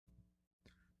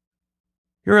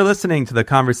You're listening to the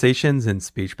Conversations in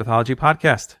Speech Pathology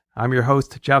podcast. I'm your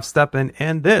host, Jeff Steppen,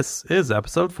 and this is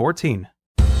episode 14.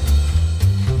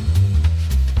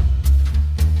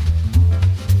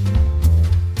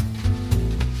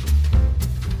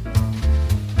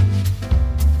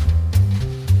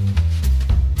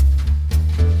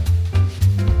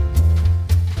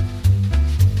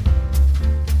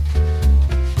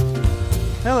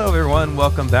 Hello, everyone.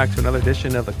 Welcome back to another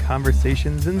edition of the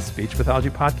Conversations in Speech Pathology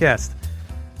podcast.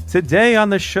 Today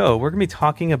on the show, we're going to be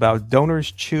talking about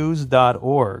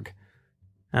DonorsChoose.org.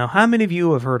 Now, how many of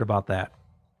you have heard about that?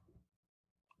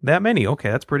 That many? Okay,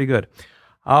 that's pretty good.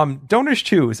 Donors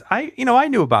Choose. I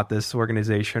knew about this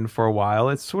organization for a while.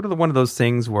 It's sort of one of those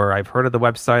things where I've heard of the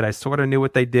website. I sort of knew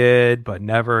what they did, but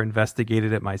never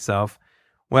investigated it myself.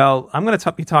 Well, I'm going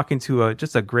to be talking to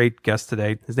just a great guest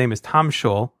today. His name is Tom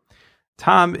Schull.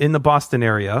 Tom, in the Boston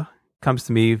area, comes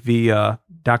to me via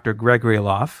Dr. Greg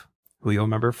Raloff, who you'll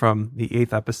remember from the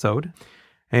 8th episode.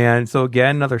 And so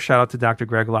again, another shout out to Dr.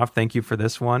 Greg Raloff. Thank you for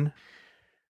this one.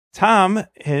 Tom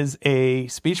is a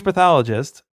speech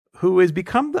pathologist who has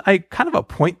become a kind of a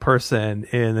point person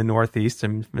in the Northeast,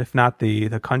 and if not the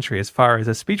country, as far as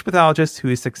a speech pathologist who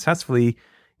is successfully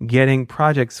getting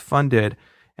projects funded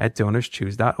at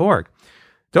DonorsChoose.org.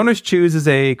 Donors Choose is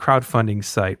a crowdfunding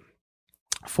site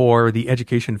for the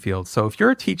education field. So if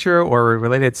you're a teacher or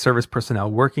related service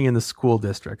personnel working in the school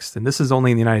districts, and this is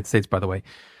only in the United States, by the way,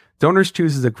 Donors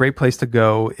Choose is a great place to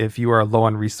go if you are low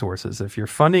on resources. If your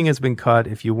funding has been cut,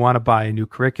 if you want to buy a new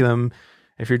curriculum,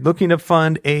 if you're looking to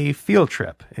fund a field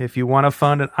trip, if you want to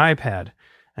fund an iPad,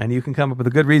 and you can come up with a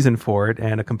good reason for it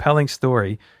and a compelling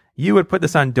story, you would put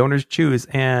this on Donors Choose,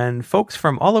 and folks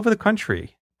from all over the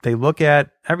country, they look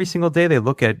at every single day. They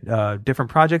look at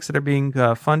different projects that are being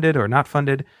funded or not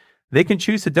funded. They can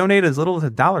choose to donate as little as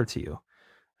 $1 to you.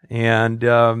 And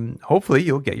hopefully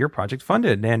you'll get your project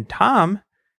funded. And Tom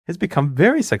has become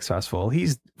very successful.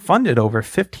 He's funded over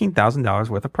 $15,000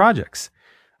 worth of projects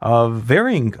of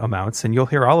varying amounts. And you'll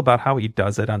hear all about how he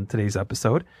does it on today's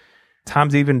episode.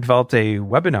 Tom's even developed a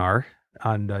webinar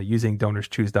on using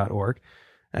DonorsChoose.org.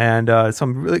 And so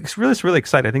I'm really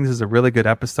excited. I think this is a really good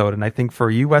episode. And I think for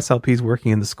you SLPs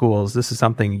working in the schools, this is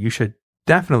something you should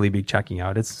definitely be checking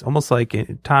out. It's almost like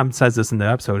Tom says this in the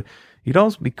episode. You'd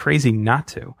almost be crazy not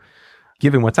to,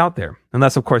 given what's out there.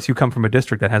 Unless, of course, you come from a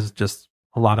district that has just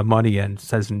a lot of money and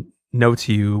says no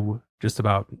to you just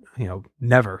about,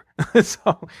 never.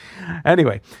 So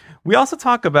anyway, we also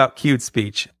talk about cued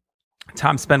speech.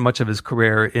 Tom spent much of his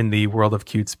career in the world of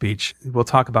cued speech. We'll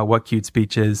talk about what cued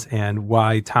speech is and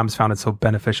why Tom's found it so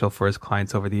beneficial for his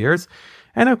clients over the years.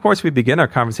 And of course, we begin our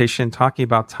conversation talking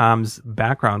about Tom's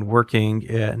background working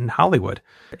in Hollywood.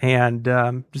 And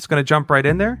just going to jump right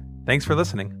in there. Thanks for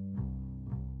listening.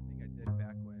 I think I did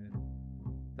back when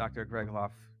Dr. Greg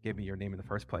Raloff gave me your name in the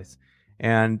first place.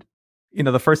 And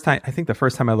the first time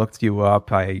I looked you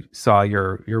up, I saw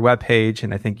your webpage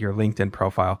and I think your LinkedIn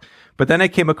profile. But then I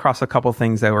came across a couple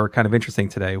things that were kind of interesting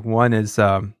today. One is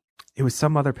it was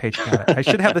some other page. I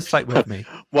should have the site with me.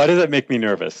 Why does that make me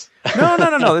nervous? No.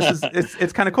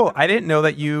 It's kind of cool. I didn't know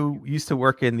that you used to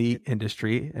work in the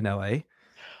industry in LA.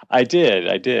 I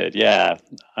did. Yeah.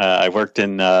 I worked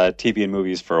in TV and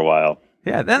movies for a while.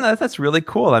 Yeah, then that's really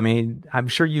cool. I mean, I'm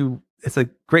sure it's a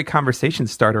great conversation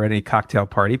starter at any cocktail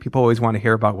party. People always want to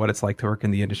hear about what it's like to work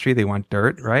in the industry. They want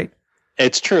dirt, right?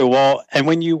 It's true. Well, and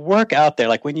when you work out there,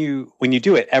 like when you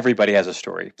do it, everybody has a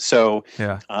story. So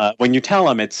yeah. When you tell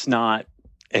them, it's not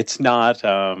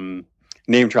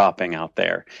name dropping out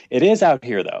there. It is out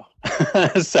here though.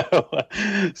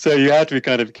 So you have to be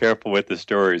kind of careful with the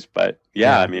stories. But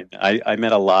yeah. I mean, I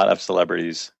met a lot of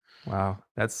celebrities. Wow,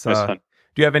 that's fun.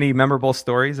 Do you have any memorable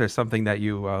stories or something that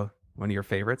you one of your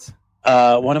favorites?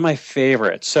 One of my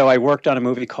favorites. So I worked on a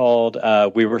movie called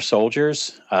We Were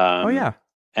Soldiers. Oh, yeah.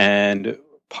 And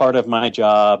part of my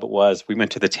job was we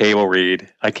went to the table read.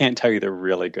 I can't tell you the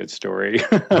really good story.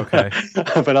 Okay.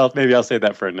 But maybe I'll save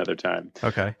that for another time.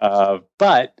 Okay.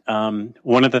 But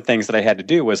one of the things that I had to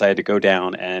do was I had to go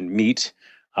down and meet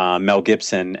Mel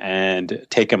Gibson and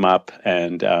take him up,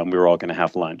 and we were all going to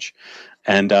have lunch.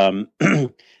 And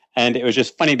and it was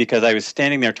just funny because I was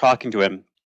standing there talking to him,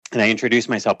 and I introduced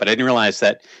myself, but I didn't realize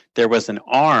that there was an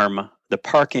arm, the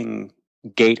parking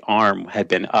gate arm had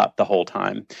been up the whole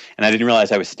time. And I didn't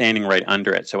realize I was standing right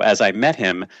under it. So as I met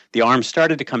him, the arm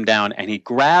started to come down and he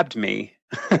grabbed me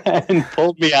and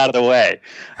pulled me out of the way.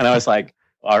 And I was like,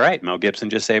 all right, Mel Gibson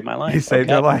just saved my life. He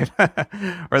saved your life. Or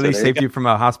at least saved you from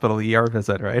a hospital ER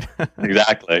visit, right?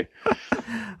 Exactly.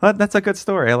 That's a good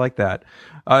story. I like that.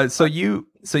 So you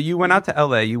went out to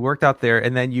LA, you worked out there,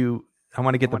 and then I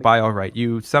want to get the bio right.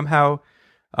 You somehow,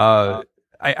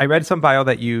 I read some bio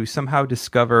that you somehow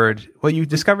discovered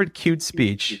cute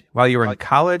speech while you were in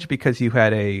college because you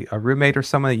had a roommate or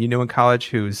someone that you knew in college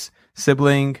whose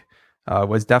sibling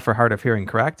was deaf or hard of hearing,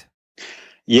 correct?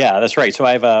 Yeah, that's right. So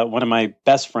I have one of my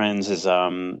best friends is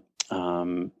Susie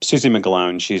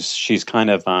McGlone. She's kind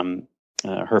of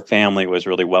her family was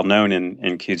really well known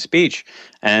in cute speech,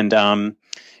 and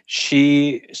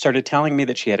she started telling me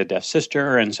that she had a deaf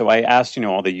sister. And so I asked,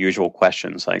 all the usual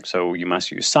questions like, so you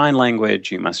must use sign language,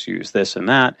 you must use this and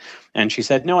that. And she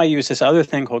said, no, I use this other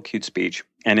thing called cute speech.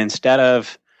 And instead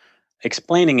of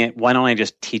explaining it, why don't I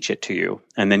just teach it to you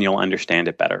and then you'll understand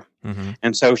it better. Mm-hmm.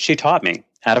 And so she taught me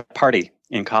at a party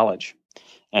in college.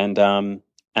 And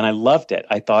I loved it.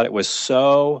 I thought it was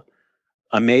so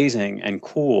amazing and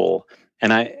cool.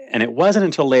 And it wasn't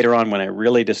until later on when I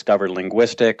really discovered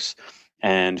linguistics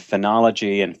and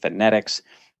phonology and phonetics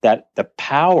that the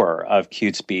power of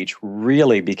cute speech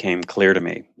really became clear to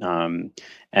me.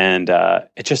 And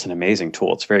it's just an amazing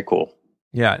tool. It's very cool.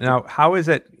 Yeah. Now, how is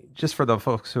it, just for the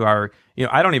folks who are,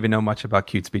 I don't even know much about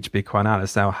cute speech, to be quite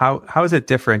honest. Now, how is it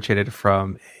differentiated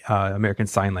from American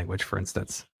Sign Language, for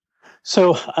instance?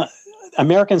 So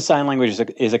American Sign Language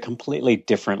is a completely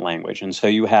different language. And so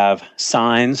you have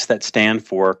signs that stand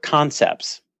for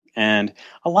concepts. And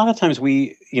a lot of times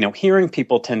hearing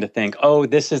people tend to think, oh,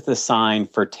 this is the sign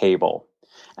for table.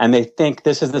 And they think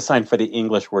this is the sign for the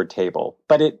English word table,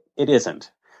 but it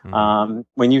isn't. Mm-hmm.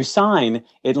 When you sign,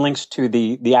 it links to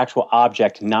the actual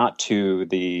object, not to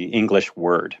the English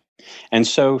word. And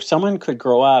so someone could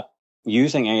grow up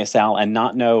using ASL and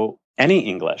not know any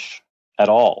English at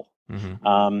all.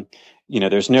 Mm-hmm.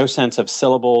 There's no sense of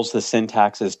syllables. The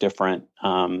syntax is different.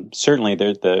 Certainly,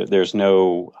 there's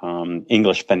no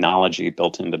English phonology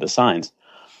built into the signs.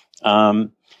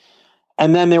 And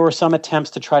then there were some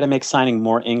attempts to try to make signing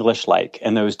more English-like,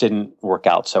 and those didn't work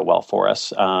out so well for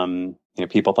us.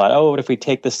 People thought, oh, what if we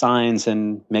take the signs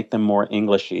and make them more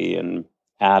Englishy and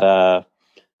add a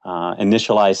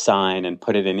initialized sign and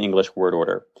put it in English word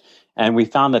order? And we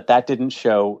found that didn't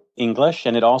show English,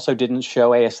 and it also didn't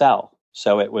show ASL.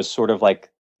 So it was sort of like,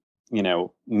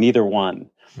 neither one.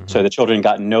 Mm-hmm. So the children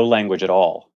got no language at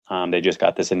all. They just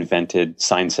got this invented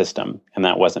sign system, and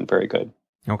that wasn't very good.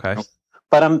 Okay.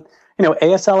 But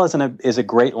ASL is a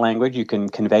great language. You can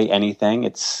convey anything.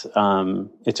 It's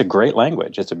a great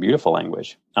language. It's a beautiful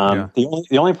language.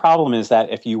 The only problem is that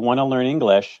if you want to learn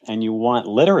English and you want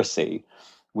literacy,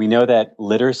 we know that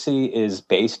literacy is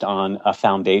based on a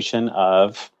foundation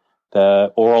of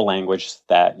the oral language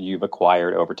that you've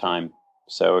acquired over time.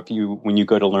 So when you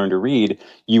go to learn to read,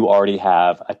 you already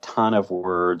have a ton of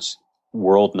words,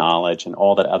 world knowledge, and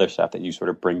all that other stuff that you sort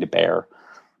of bring to bear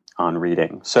on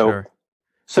reading. So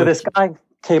this guy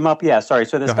came up,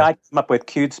 So this guy came up with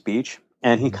cute speech,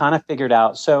 and he kind of figured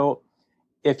out, so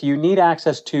if you need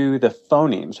access to the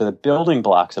phonemes or the building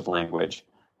blocks of language,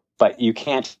 but you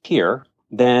can't hear,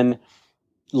 then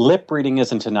lip reading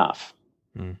isn't enough.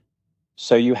 Mm.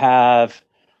 So you have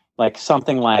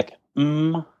something like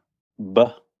b,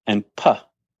 and p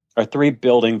are three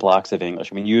building blocks of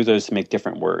English. We use those to make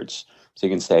different words. So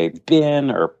you can say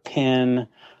bin or pin,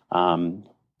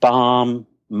 bomb,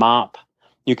 mop.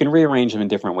 You can rearrange them in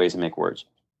different ways and make words.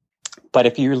 But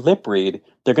if you lip read,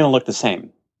 they're going to look the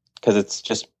same because it's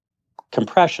just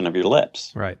compression of your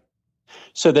lips. Right.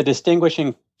 So the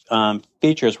distinguishing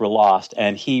features were lost,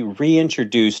 and he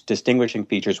reintroduced distinguishing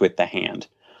features with the hand.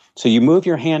 So you move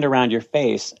your hand around your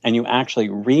face, and you actually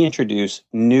reintroduce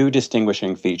new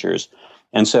distinguishing features.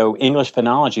 And so English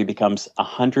phonology becomes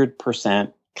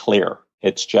 100% clear.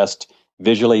 It's just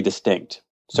visually distinct.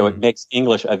 So it makes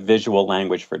English a visual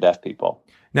language for deaf people.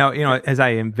 Now, as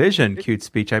I envision cute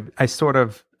speech, I sort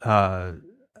of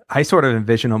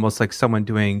envision almost like someone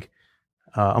doing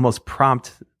almost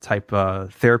prompt type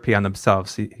therapy on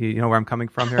themselves. You know where I'm coming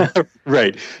from here?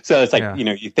 Right. So it's like,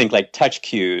 you think like touch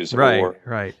cues or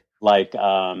like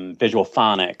visual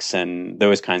phonics and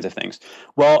those kinds of things.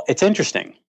 Well, it's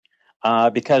interesting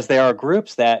because there are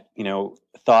groups that,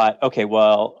 thought, okay,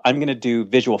 well, I'm going to do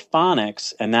visual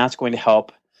phonics, and that's going to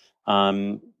help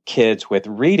kids with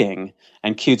reading,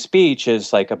 and cute speech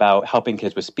is about helping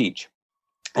kids with speech.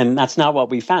 And that's not what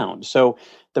we found. So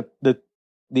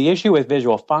the issue with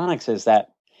visual phonics is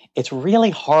that it's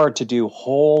really hard to do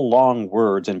whole long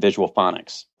words in visual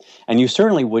phonics. And you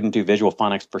certainly wouldn't do visual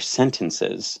phonics for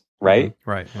sentences, right? Mm-hmm.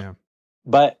 Right, yeah.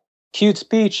 But cute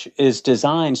speech is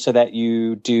designed so that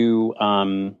you do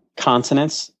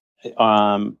consonants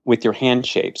with your hand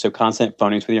shape. So consonant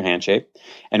phonemes with your hand shape.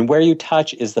 And where you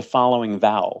touch is the following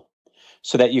vowel,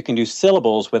 so that you can do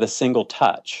syllables with a single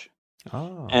touch.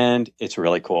 Oh. And it's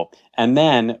really cool. And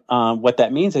then what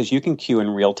that means is you can cue in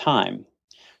real time.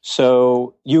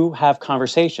 So you have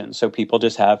conversations. So people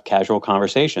just have casual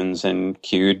conversations and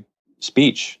cued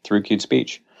speech through cued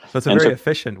speech. So it's a very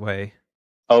efficient way.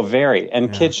 Oh, very.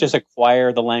 And kids just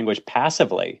acquire the language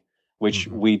passively, which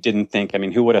we didn't think. I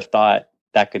mean, who would have thought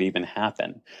that could even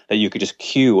happen? That you could just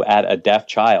cue at a deaf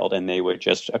child and they would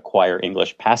just acquire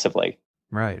English passively.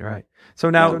 Right. So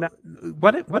now,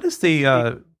 what is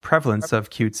the prevalence of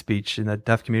cued speech in the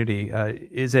deaf community?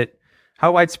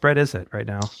 How widespread is it right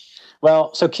now?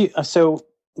 Well, so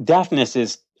deafness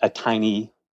is a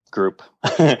tiny group.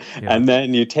 And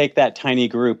then you take that tiny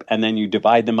group and then you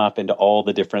divide them up into all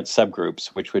the different subgroups,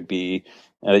 which would be,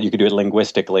 you could do it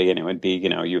linguistically, and it would be,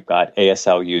 you've got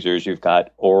ASL users, you've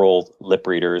got oral lip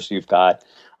readers, you've got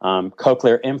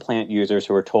cochlear implant users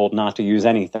who are told not to use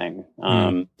anything.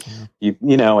 And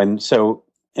so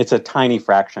it's a tiny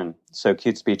fraction. So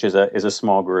cued speech is a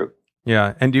small group.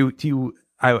 Yeah. And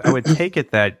I would take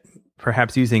it that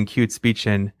perhaps using cued speech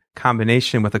in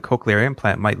combination with a cochlear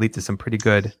implant might lead to some pretty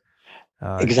good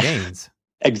gains.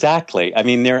 Exactly. I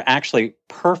mean, they're actually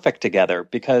perfect together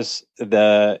because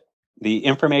the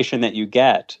information that you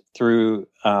get through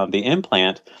the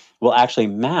implant will actually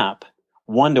map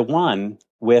 1-to-1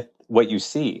 with what you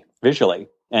see visually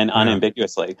and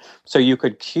unambiguously. So you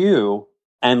could cue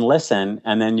and listen,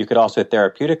 and then you could also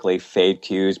therapeutically fade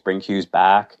cues, bring cues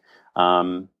back,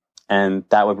 and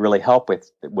that would really help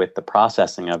with the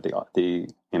processing of the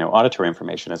auditory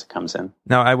information as it comes in.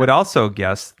 Now, I would also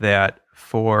guess that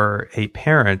for a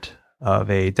parent of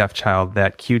a deaf child,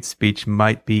 that cued speech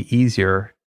might be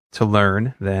easier to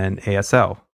learn than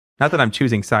ASL. Not that I'm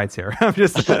choosing sides here. I'm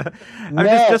just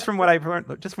just from what I've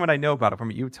learned, just from what I know about it, from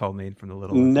what you told me, from the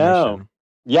little information. No,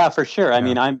 yeah, for sure. I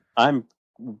mean,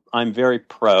 I'm very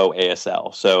pro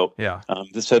ASL, so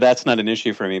so that's not an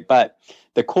issue for me. But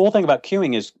the cool thing about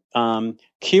cueing is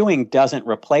cueing doesn't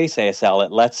replace ASL.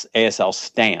 It lets ASL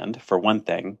stand, for one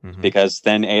thing, because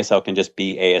then ASL can just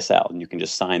be ASL and you can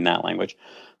just sign that language.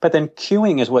 But then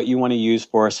cueing is what you want to use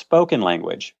for a spoken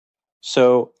language.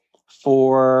 So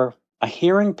for a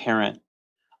hearing parent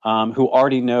who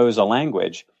already knows a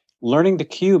language, learning to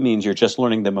cue means you're just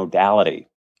learning the modality.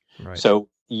 Right. So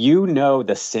you know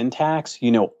the syntax,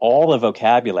 you know all the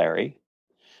vocabulary,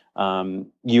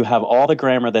 you have all the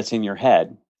grammar that's in your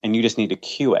head, and you just need to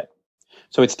cue it.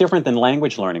 So it's different than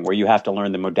language learning, where you have to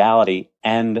learn the modality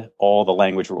and all the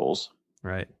language rules.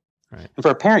 Right. And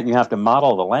for a parent, you have to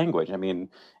model the language. I mean,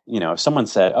 if someone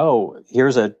said, "Oh,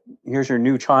 here's your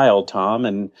new child, Tom,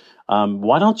 and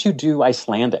why don't you do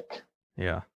Icelandic?"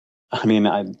 Yeah. I mean,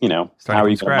 how are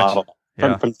you going to model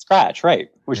from scratch, right?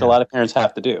 Which a lot of parents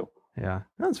have to do. Yeah,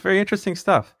 that's very interesting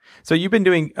stuff. So you've been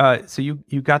doing, so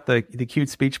you got the cued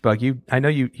speech bug. I know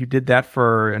you did that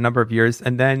for a number of years,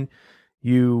 and then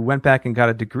you went back and got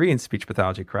a degree in speech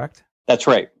pathology, correct? That's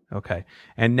right. Okay,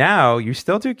 and now you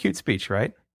still do cued speech,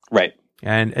 right? Right.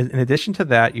 And in addition to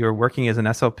that, you're working as an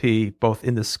SLP both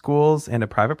in the schools and a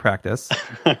private practice.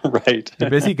 Right. You're a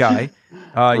busy guy.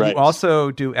 Right. You also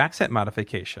do accent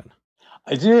modification.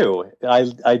 I do.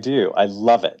 I do. I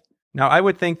love it. Now, I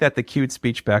would think that the cued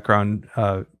speech background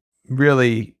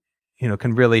really,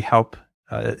 can really help,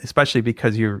 especially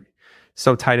because you're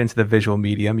so tied into the visual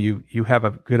medium. You have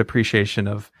a good appreciation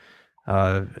of,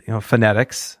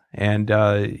 phonetics, and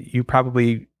you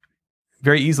probably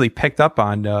very easily picked up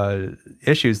on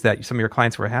issues that some of your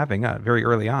clients were having very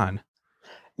early on.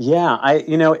 Yeah,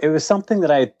 it was something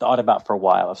that I had thought about for a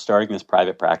while of starting this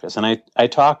private practice. And I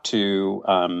talked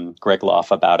to Greg Loff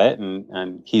about it,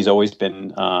 and he's always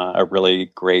been a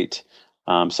really great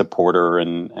supporter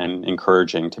and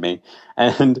encouraging to me.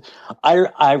 And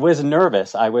I was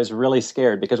nervous. I was really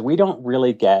scared because we don't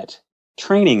really get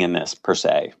training in this per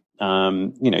se.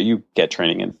 You get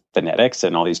training in phonetics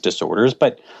and all these disorders,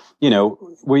 but,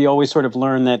 we always sort of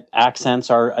learn that accents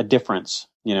are a difference.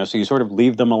 So you sort of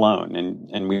leave them alone,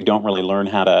 and we don't really learn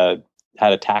how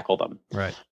to tackle them.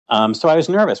 Right. So I was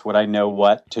nervous. Would I know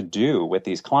what to do with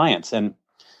these clients? And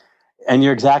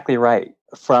you're exactly right.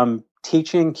 From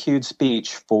teaching cued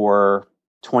speech for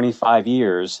 25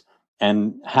 years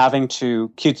and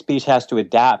cued speech has to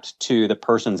adapt to the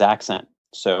person's accent.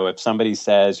 So if somebody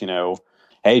says,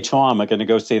 "Hey, Tom, I'm going to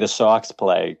go see the Sox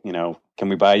play. Can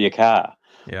we buy you a car?"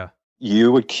 Yeah.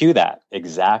 You would cue that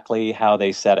exactly how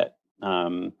they said it.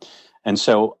 And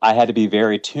so I had to be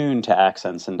very tuned to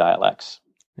accents and dialects.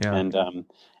 Yeah.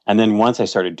 And then once I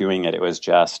started doing it, I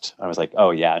was like,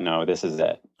 oh yeah, no, this is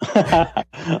it.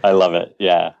 I love it.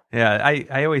 Yeah. Yeah.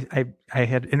 I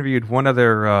had interviewed one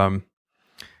other,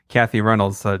 Kathy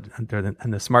Reynolds,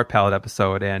 in the Smart Palette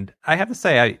episode. And I have to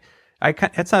say,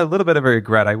 it's a little bit of a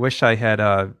regret. I wish I had,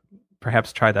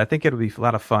 perhaps tried that. I think it would be a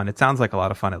lot of fun. It sounds like a lot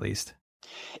of fun, at least.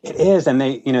 It is, and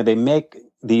they make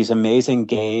these amazing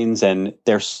gains, and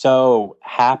they're so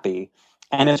happy,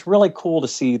 and it's really cool to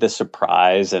see the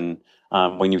surprise. And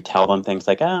when you tell them things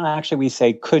like, "Oh, actually, we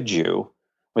say could you,"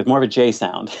 with more of a J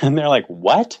sound, and they're like,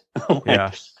 "What? Like,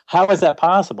 Yeah. how is that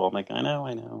possible?" I'm like, "I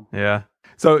know." Yeah.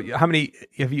 So how many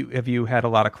have you had a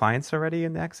lot of clients already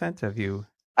in Accent? Have you?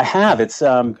 I have. It's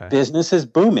Okay. business is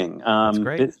booming. That's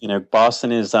great.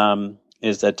 Boston is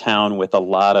a town with a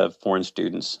lot of foreign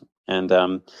students, and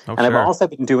Oh, I've sure. also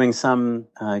been doing some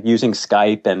using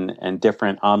Skype and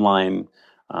different online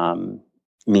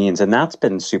means, and that's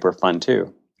been super fun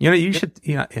too. You should,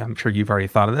 I'm sure you've already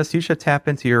thought of this. You should tap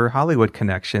into your Hollywood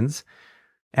connections,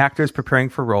 actors preparing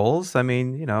for roles. I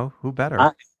mean, who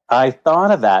better? I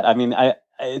thought of that. I mean,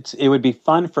 it would be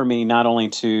fun for me not only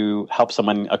to help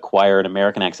someone acquire an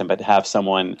American accent, but to have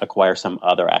someone acquire some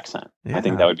other accent. Yeah. I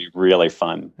think that would be really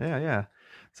fun. Yeah, yeah.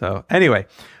 So anyway,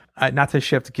 not to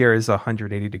shift gears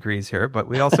 180 degrees here, but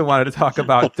we also wanted to talk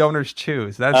about Donors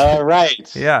Choose. That's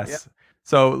right. yes. Yeah.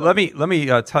 So let me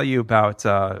tell you about.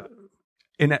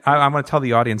 I'm going to tell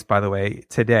the audience, by the way,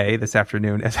 today, this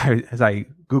afternoon, as I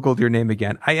Googled your name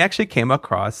again, I actually came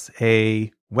across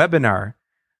a webinar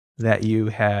that you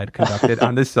had conducted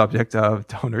on the subject of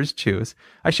Donors Choose.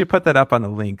 I should put that up on the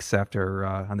links after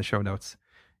on the show notes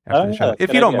after the show,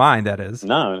 if you don't mind. That is,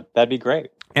 no, that'd be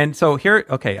great. And so here,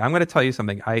 okay, I'm going to tell you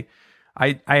something. I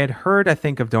had heard, I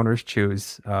think, of Donors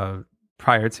Choose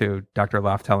prior to Dr.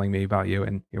 Loft telling me about you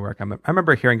and your work. I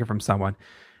remember hearing it from someone.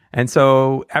 And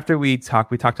so after we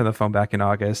talked on the phone back in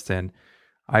August, and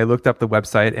I looked up the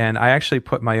website, and I actually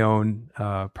put my own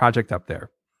project up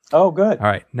there. Oh, good. All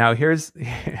right. Now here's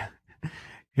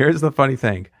the funny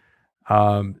thing.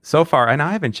 So far, and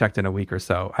I haven't checked in a week or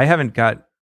so. I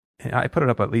put it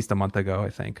up at least a month ago, I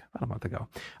think, about a month ago.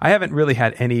 I haven't really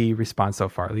had any response so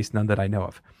far, at least none that I know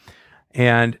of.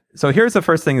 And so here's the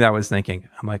first thing that I was thinking.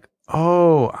 I'm like,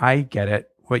 oh, I get it.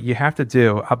 What you have to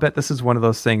do, I'll bet this is one of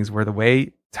those things where the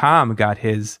way Tom got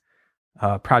his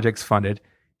projects funded,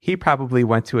 he probably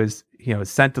went to his,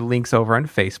 sent the links over on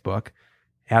Facebook,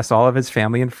 asked all of his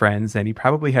family and friends, and he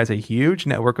probably has a huge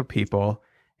network of people,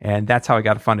 and that's how he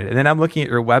got funded. And then I'm looking at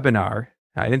your webinar.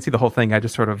 I didn't see the whole thing. I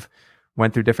just sort of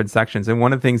went through different sections. And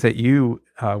one of the things that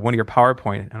one of your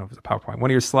PowerPoint, I don't know if it was a PowerPoint,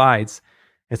 one of your slides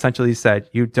essentially said,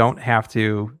 you don't have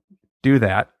to do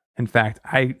that. In fact,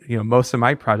 most of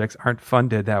my projects aren't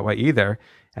funded that way either.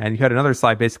 And you had another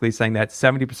slide basically saying that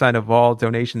 70% of all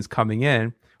donations coming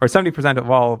in, or 70% of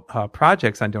all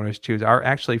projects on Donors Choose are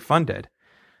actually funded.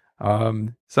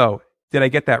 So did I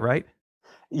get that right?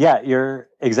 Yeah, you're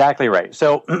exactly right.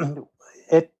 So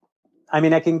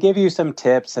I can give you some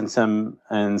tips and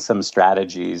some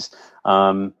strategies.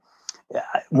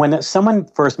 When someone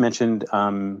first mentioned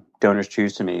Donors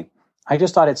Choose to me, I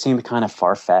just thought it seemed kind of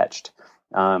far-fetched.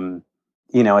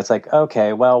 It's like,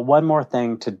 okay, well, one more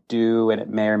thing to do, and it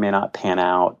may or may not pan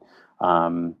out.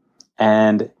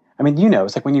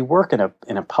 It's like when you work in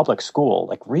a public school,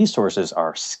 like resources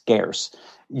are scarce.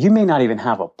 You may not even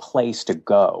have a place to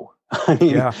go.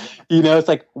 It's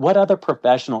like, what other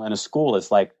professional in a school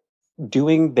is like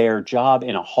doing their job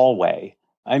in a hallway?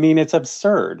 I mean, it's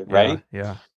absurd, right?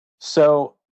 Yeah.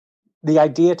 So the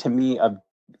idea to me of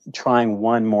trying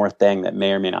one more thing that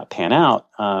may or may not pan out,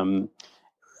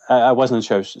 I wasn't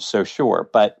so sure,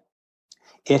 but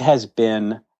it has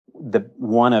been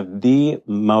one of the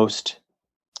most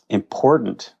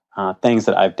important things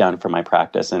that I've done for my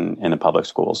practice in the public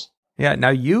schools. Yeah. Now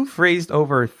you've raised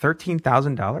over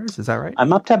 $13,000. Is that right?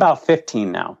 I'm up to about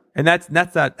 15 now. And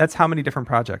that's how many different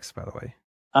projects, by the way?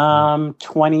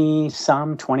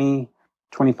 20,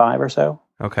 25 or so.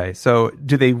 Okay. So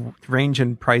do they range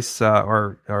in price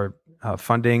or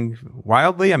funding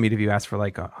wildly? I mean, if you ask for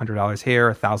like $100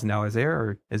 here, $1,000 there,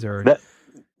 or is there?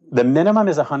 The minimum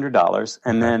is $100,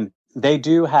 and then they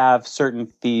do have certain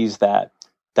fees that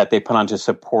they put on to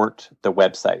support the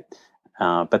website,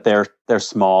 but they're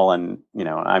small, and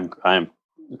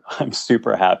I'm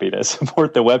super happy to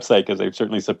support the website because they've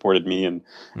certainly supported me and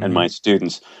my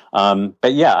students.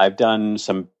 But yeah, I've done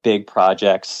some big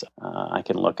projects. I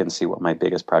can look and see what my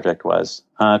biggest project was.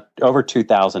 Over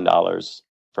 $2,000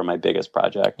 for my biggest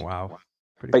project. Wow.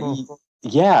 Pretty cool.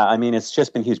 Yeah, I mean, it's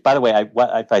just been huge. By the way,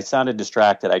 if I sounded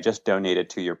distracted, I just donated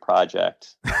to your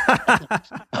project.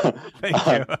 Thank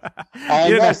you. You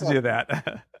didn't have to do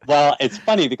that. Well, it's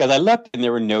funny because I looked and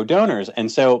there were no donors.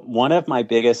 And so one of my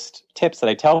biggest tips that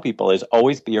I tell people is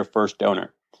always be your first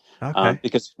donor. Okay.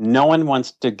 Because no one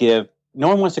wants to go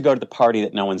to the party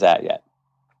that no one's at yet.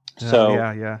 So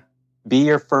yeah. Be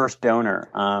your first donor.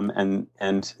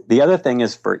 And the other thing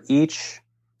is for each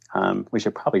we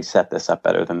should probably set this up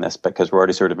better than this because we're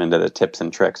already sort of into the tips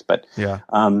and tricks. But,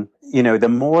 the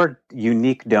more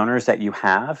unique donors that you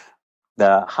have,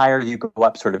 the higher you go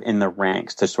up sort of in the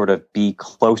ranks to sort of be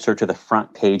closer to the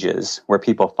front pages where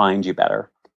people find you better.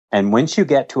 And once you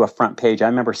get to a front page, I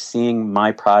remember seeing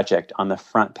my project on the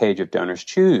front page of Donors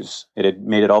Choose. It had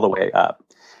made it all the way up.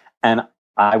 And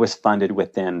I was funded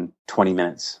within 20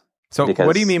 minutes. So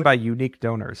what do you mean by unique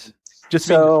donors?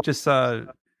 Go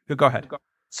ahead.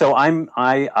 So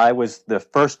I was the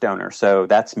first donor. So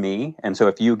that's me. And so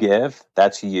if you give,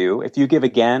 that's you. If you give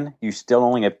again, you still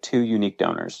only have 2 unique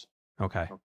donors. Okay.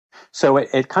 So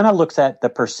it kind of looks at the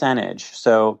percentage.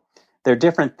 So there are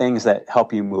different things that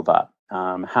help you move up.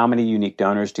 How many unique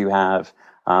donors do you have?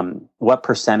 What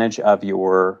percentage of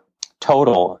your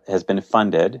total has been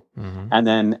funded? Mm-hmm. And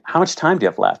then how much time do you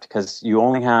have left? Because you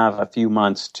only have a few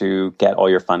months to get all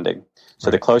your funding.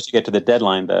 So the closer you get to the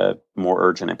deadline, the more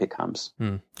urgent it becomes.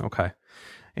 Okay.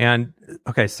 And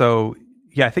so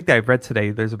I think that I've read today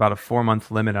there's about a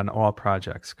 4-month limit on all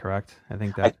projects, correct? I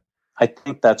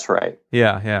think that's right.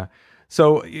 Yeah.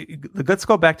 So let's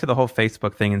go back to the whole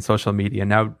Facebook thing and social media.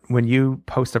 Now, when you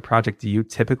post a project, do you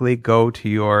typically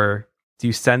do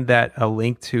you send that a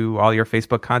link to all your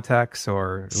Facebook contacts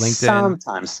or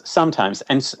LinkedIn? Sometimes.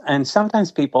 And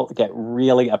sometimes people get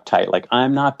really uptight. Like,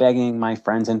 I'm not begging my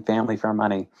friends and family for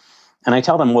money. And I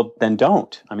tell them, well, then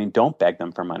don't. I mean, don't beg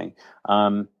them for money.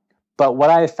 But what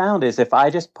I have found is if I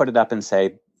just put it up and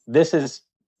say, this is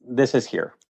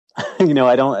here.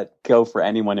 I don't go for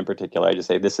anyone in particular. I just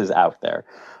say, this is out there.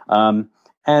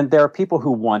 And there are people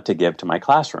who want to give to my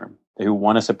classroom, who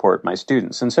want to support my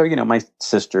students. And so, my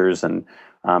sisters and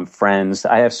friends,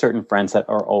 I have certain friends that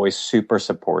are always super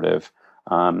supportive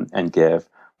and give.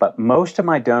 But most of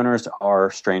my donors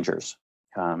are strangers.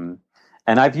 And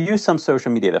I've used some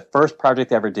social media. The first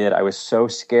project I ever did, I was so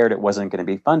scared it wasn't going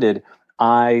to be funded.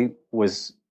 I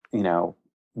was,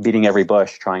 beating every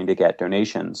bush trying to get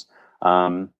donations.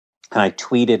 And I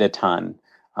tweeted a ton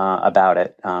about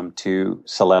it to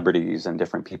celebrities and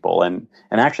different people. And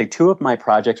actually, 2 of my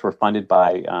projects were funded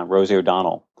by Rosie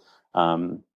O'Donnell.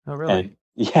 Oh, really?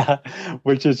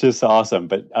 Which is just awesome.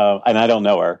 But and I don't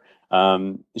know her.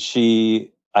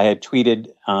 I had tweeted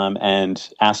and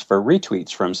asked for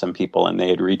retweets from some people, and they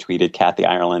had retweeted Kathy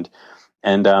Ireland.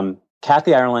 And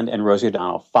Kathy Ireland and Rosie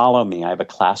O'Donnell follow me. I have a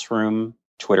classroom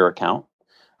Twitter account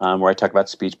where I talk about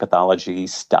speech pathology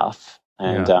stuff.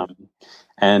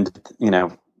 And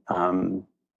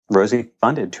Rosie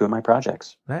funded 2 of my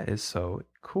projects. That is so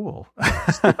cool.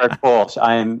 Super cool.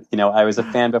 I was a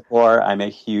fan before. I'm a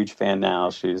huge fan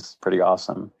now. She's pretty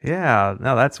awesome. Yeah,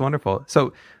 no, that's wonderful.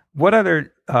 So what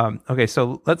other,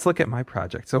 so let's look at my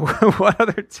project. So what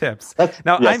other tips?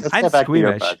 I'm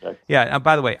squeamish. Yeah.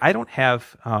 By the way, I don't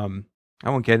have, I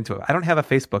won't get into it. I don't have a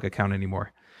Facebook account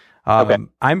anymore. Okay.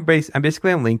 I'm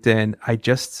basically on LinkedIn. I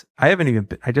just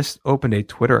opened a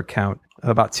Twitter account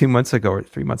about 2 months ago or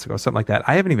 3 months ago, something like that.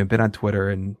 I haven't even been on Twitter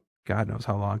in God knows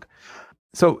how long.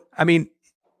 So, I mean,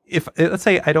 if let's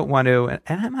say I don't want to,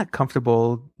 and I'm not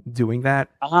comfortable doing that.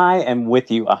 I am with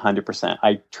you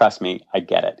 100%. Trust me, I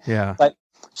get it. Yeah. But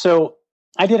so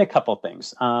I did a couple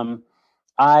things.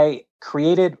 I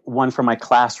created one for my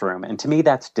classroom, and to me,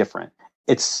 that's different.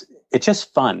 It's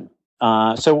just fun.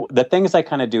 So the things I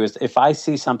kind of do is if I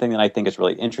see something that I think is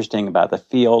really interesting about the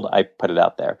field, I put it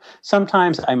out there.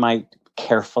 Sometimes I might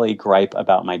carefully gripe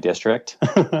about my district,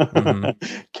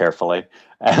 carefully,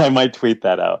 and I might tweet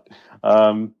that out.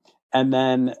 And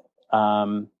then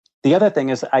the other thing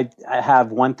is I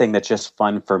have one thing that's just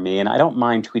fun for me, and I don't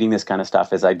mind tweeting this kind of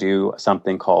stuff, is I do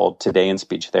something called Today in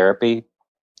Speech Therapy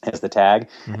as the tag.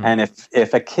 Mm-hmm. And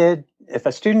if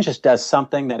a student just does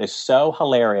something that is so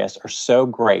hilarious or so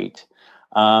great,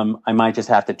 I might just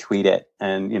have to tweet it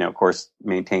and, of course,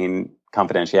 maintain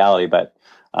confidentiality. But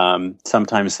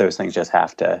sometimes those things just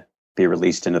have to be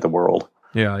released into the world.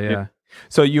 Yeah.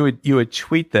 So you would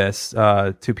tweet this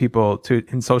to people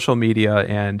in social media,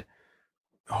 and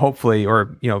hopefully,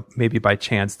 or maybe by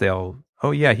chance they'll,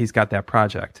 oh yeah, he's got that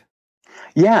project.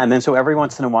 Yeah, and then so every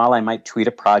once in a while I might tweet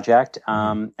a project,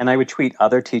 and I would tweet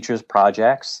other teachers'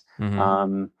 projects.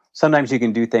 Mm-hmm. Sometimes you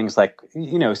can do things like,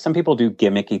 some people do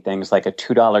gimmicky things like a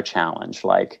 $2 challenge.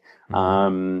 Like,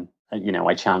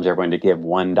 I challenge everyone to give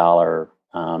 $1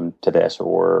 to this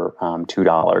or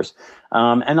 $2.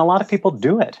 And a lot of people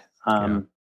do it. And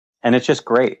it's just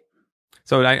great.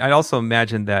 So I also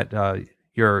imagine that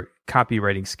your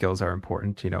copywriting skills are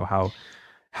important,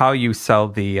 how you sell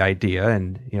the idea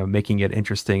and, making it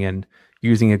interesting and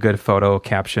using a good photo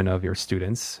caption of your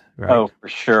students, right? Oh, for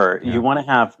sure. Yeah. You want to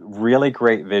have really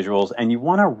great visuals, and you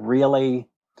want to really,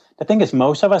 the thing is,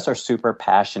 most of us are super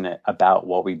passionate about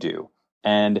what we do.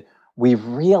 And we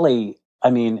really,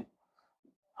 I mean,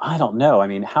 I don't know. I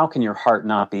mean, how can your heart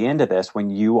not be into this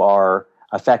when you are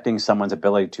affecting someone's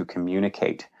ability to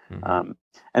communicate? Mm-hmm.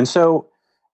 And so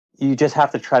you just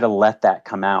have to try to let that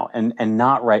come out and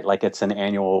not write like it's an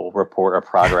annual report or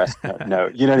progress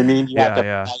note. You know what I mean? You have to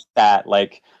write that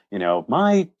like,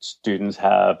 my students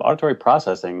have auditory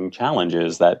processing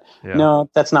challenges that,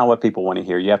 no, that's not what people want to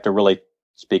hear. You have to really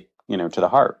speak, to the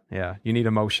heart. Yeah. You need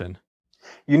emotion.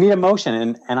 You need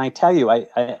emotion. And I tell you,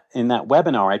 I in that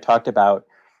webinar, I talked about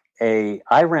I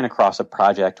ran across a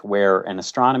project where an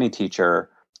astronomy teacher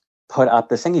put up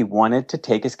this thing. He wanted to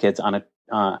take his kids on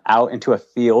out into a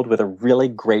field with a really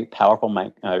great,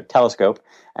 powerful telescope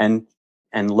and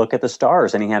look at the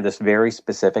stars. And he had this very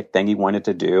specific thing he wanted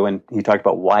to do. And he talked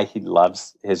about why he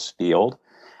loves his field.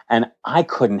 And I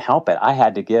couldn't help it. I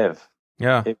had to give.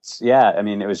 Yeah. I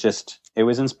mean, it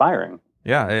was inspiring.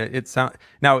 Yeah. It sounds,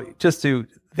 now just to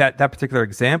that particular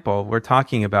example, we're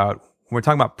talking about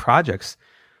projects.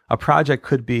 A project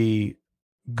could be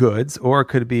goods, or it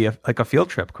could be like a field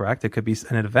trip, correct? It could be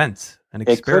an event, an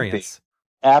experience.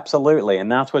 Absolutely.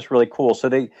 And that's what's really cool. So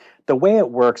the way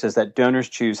it works is that Donors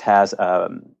Choose has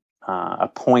a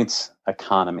points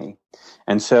economy.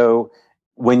 And so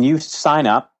when you sign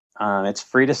up, it's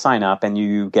free to sign up, and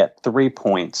you get 3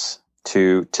 points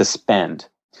to spend.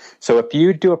 So if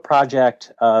you do a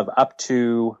project of up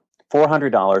to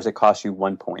 $400, it costs you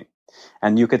 1 point.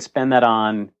 And you could spend that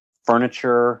on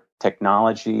furniture,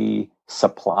 technology,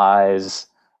 supplies,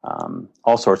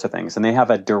 all sorts of things. And they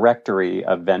have a directory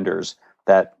of vendors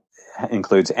that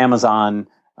includes Amazon,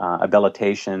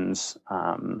 Habilitations,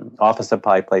 office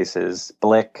supply places,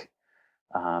 Blick,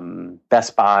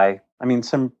 Best Buy. I mean,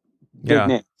 some big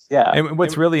names. Yeah. And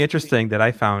what's really interesting that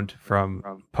I found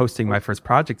from posting my first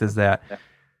project is that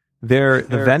the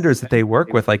vendors that they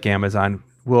work with, like Amazon,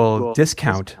 will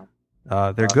discount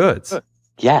their goods.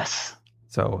 Yes.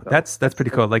 So that's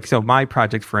pretty cool. Like, so my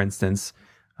project, for instance,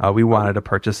 we wanted to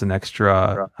purchase an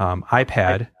extra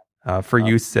iPad for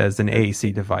use as an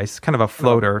AAC device, kind of a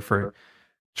floater for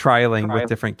trialing with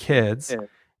different kids.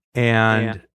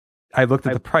 And I looked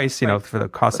at the price, for the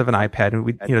cost of an iPad, and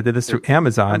we, did this through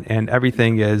Amazon, and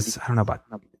everything is, I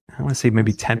want to say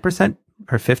maybe 10%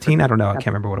 or 15. I don't know. I can't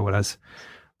remember what it was,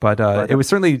 but it was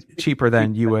certainly cheaper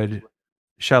than you would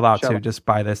shell out to just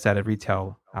buy this at a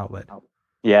retail outlet.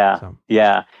 Yeah. So.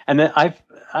 Yeah. And then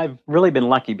I've really been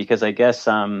lucky because I guess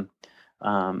I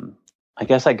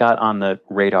got on the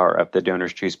radar of the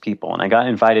Donors Choose people, and I got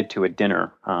invited to a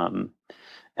dinner,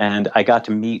 and I got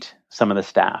to meet some of the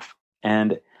staff,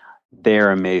 and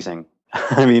they're amazing.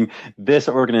 I mean, this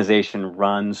organization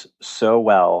runs so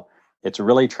well. It's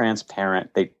really transparent.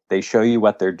 They show you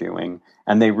what they're doing,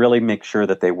 and they really make sure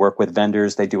that they work with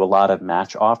vendors. They do a lot of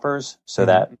match offers so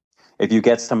that if you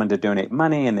get someone to donate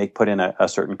money and they put in a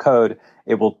certain code,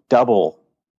 it will double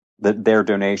their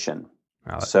donation.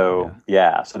 So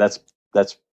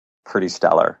that's pretty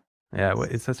stellar. Yeah,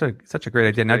 it's such a great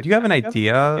idea. Now, do you have an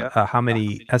idea how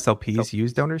many SLPs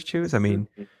use Donors Choose? I mean,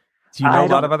 do you know a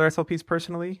lot of other SLPs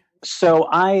personally? So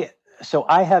I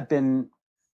have been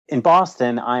in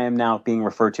Boston. I am now being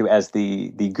referred to as the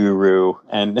guru,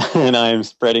 and I am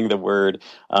spreading the word.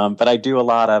 But I do a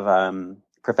lot of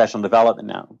professional development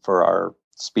now for our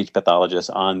speech pathologists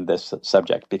on this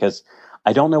subject, because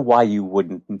I don't know why you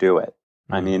wouldn't do it.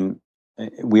 I mean,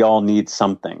 we all need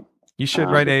something. You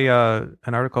should write an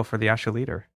article for the ASHA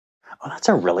Leader. Oh, that's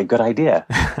a really good idea.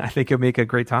 I think it'll make a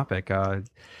great topic. I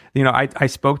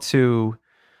spoke to,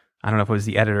 I don't know if it was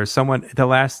the editor, someone, the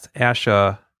last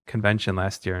ASHA convention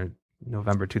last year in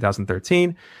November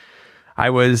 2013. I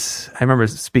remember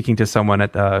speaking to someone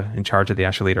in charge of the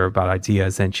ASHA Leader about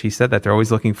ideas, and she said that they're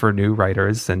always looking for new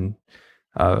writers, and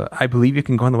I believe you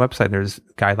can go on the website and there's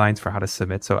guidelines for how to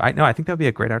submit. So I think that'd be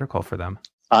a great article for them.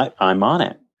 I'm on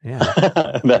it.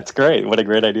 Yeah. That's great. What a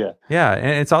great idea. Yeah.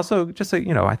 And it's also just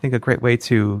I think a great way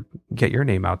to get your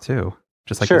name out too,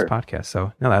 just like this podcast.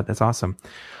 So no, that's awesome.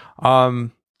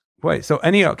 So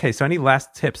any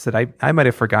last tips that I might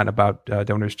have forgotten about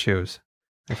Donors Choose?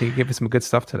 I think you gave us some good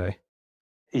stuff today.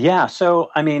 Yeah. So,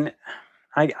 I mean,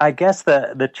 I guess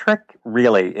the trick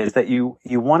really is that you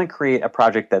want to create a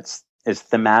project that's as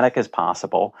thematic as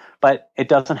possible, but it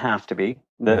doesn't have to be.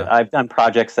 I've done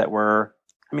projects that were,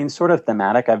 sort of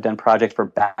thematic. I've done projects for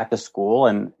back to school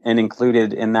and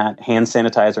included in that hand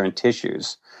sanitizer and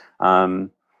tissues,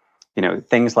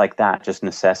 things like that, just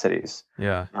necessities.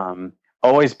 Yeah.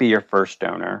 Always be your first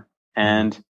donor.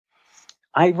 And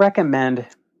I recommend,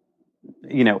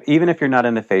 even if you're not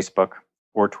into Facebook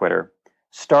or Twitter,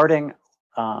 starting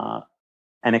an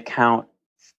account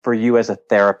for you as a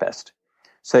therapist,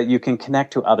 so that you can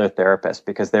connect to other therapists,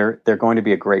 because they're going to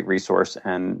be a great resource.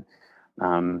 And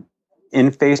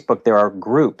in Facebook, there are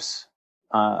groups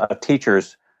of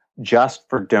teachers just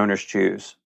for Donors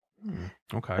Choose.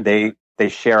 Okay. They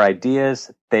share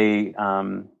ideas. They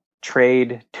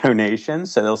trade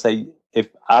donations. So they'll say, if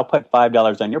I'll put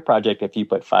 $5 on your project, if you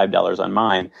put $5 on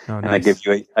mine, and nice. they give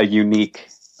you a unique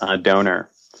donor.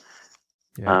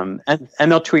 Yeah. And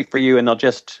they'll tweet for you, and they'll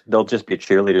just be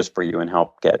cheerleaders for you and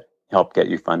help get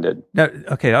you funded. Now,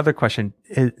 okay. Other question: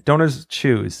 Donors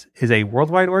Choose is a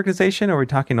worldwide organization, or are we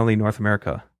talking only North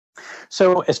America?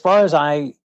 So, as far as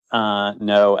I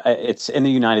know, it's in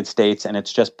the United States, and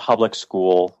it's just public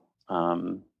school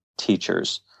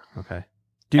teachers. Okay.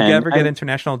 Do you ever get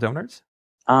international donors?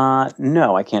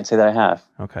 No, I can't say that I have.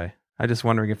 Okay. I'm just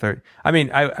wondering if they're. I mean,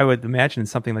 I would imagine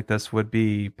something like this would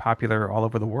be popular all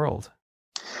over the world.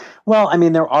 Well, I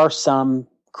mean, there are some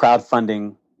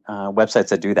crowdfunding websites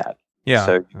that do that. Yeah,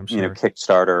 so I'm sure.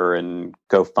 Kickstarter and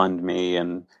GoFundMe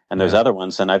and those other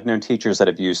ones. And I've known teachers that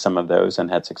have used some of those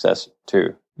and had success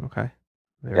too. Okay,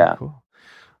 very cool.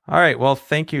 All right, well,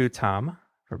 thank you, Tom,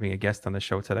 for being a guest on the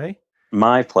show today.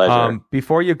 My pleasure.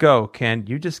 Before you go, can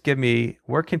you just give me,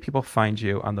 where can people find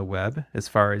you on the web as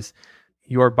far as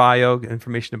your bio,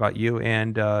 information about you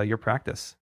and your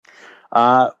practice?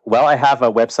 Well, I have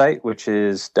a website, which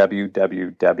is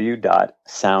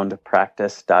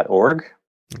www.soundpractice.org.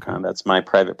 Okay. That's my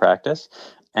private practice.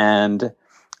 And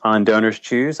on Donors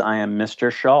Choose, I am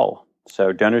Mr. Shull.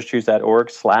 So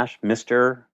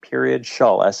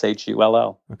donorschoose.org/Mr.Shull,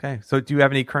 SHULL. Okay. So do you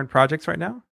have any current projects right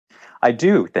now? I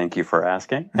do. Thank you for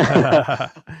asking.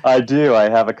 I do. I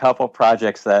have a couple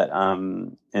projects that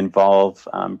involve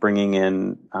bringing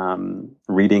in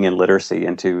reading and literacy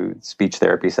into speech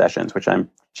therapy sessions, which I'm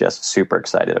just super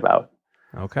excited about.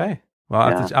 Okay. Well,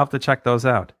 I'll have to check those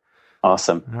out.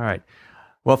 Awesome. All right.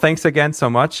 Well, thanks again so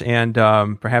much. And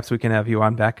perhaps we can have you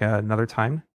on back another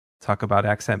time, talk about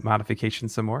accent modification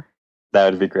some more.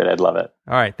 That would be great. I'd love it.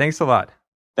 All right. Thanks a lot.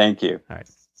 Thank you. All right.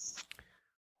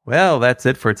 Well, that's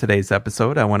it for today's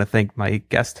episode. I want to thank my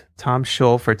guest, Tom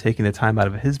Shull, for taking the time out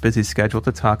of his busy schedule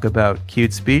to talk about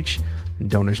Cued Speech,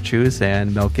 Donors Choose,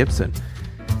 and Mel Gibson.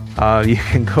 You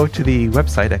can go to the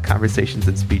website at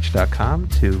conversationsinspeech.com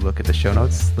to look at the show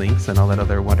notes, links, and all that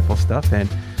other wonderful stuff, and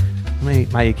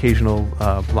my occasional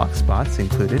blog spots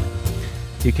included.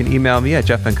 You can email me at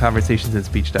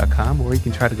jeff@conversationsinspeech.com, or you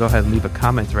can try to go ahead and leave a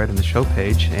comment right on the show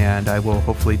page, and I will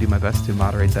hopefully do my best to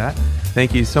moderate that.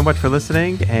 Thank you so much for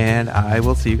listening, and I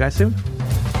will see you guys soon.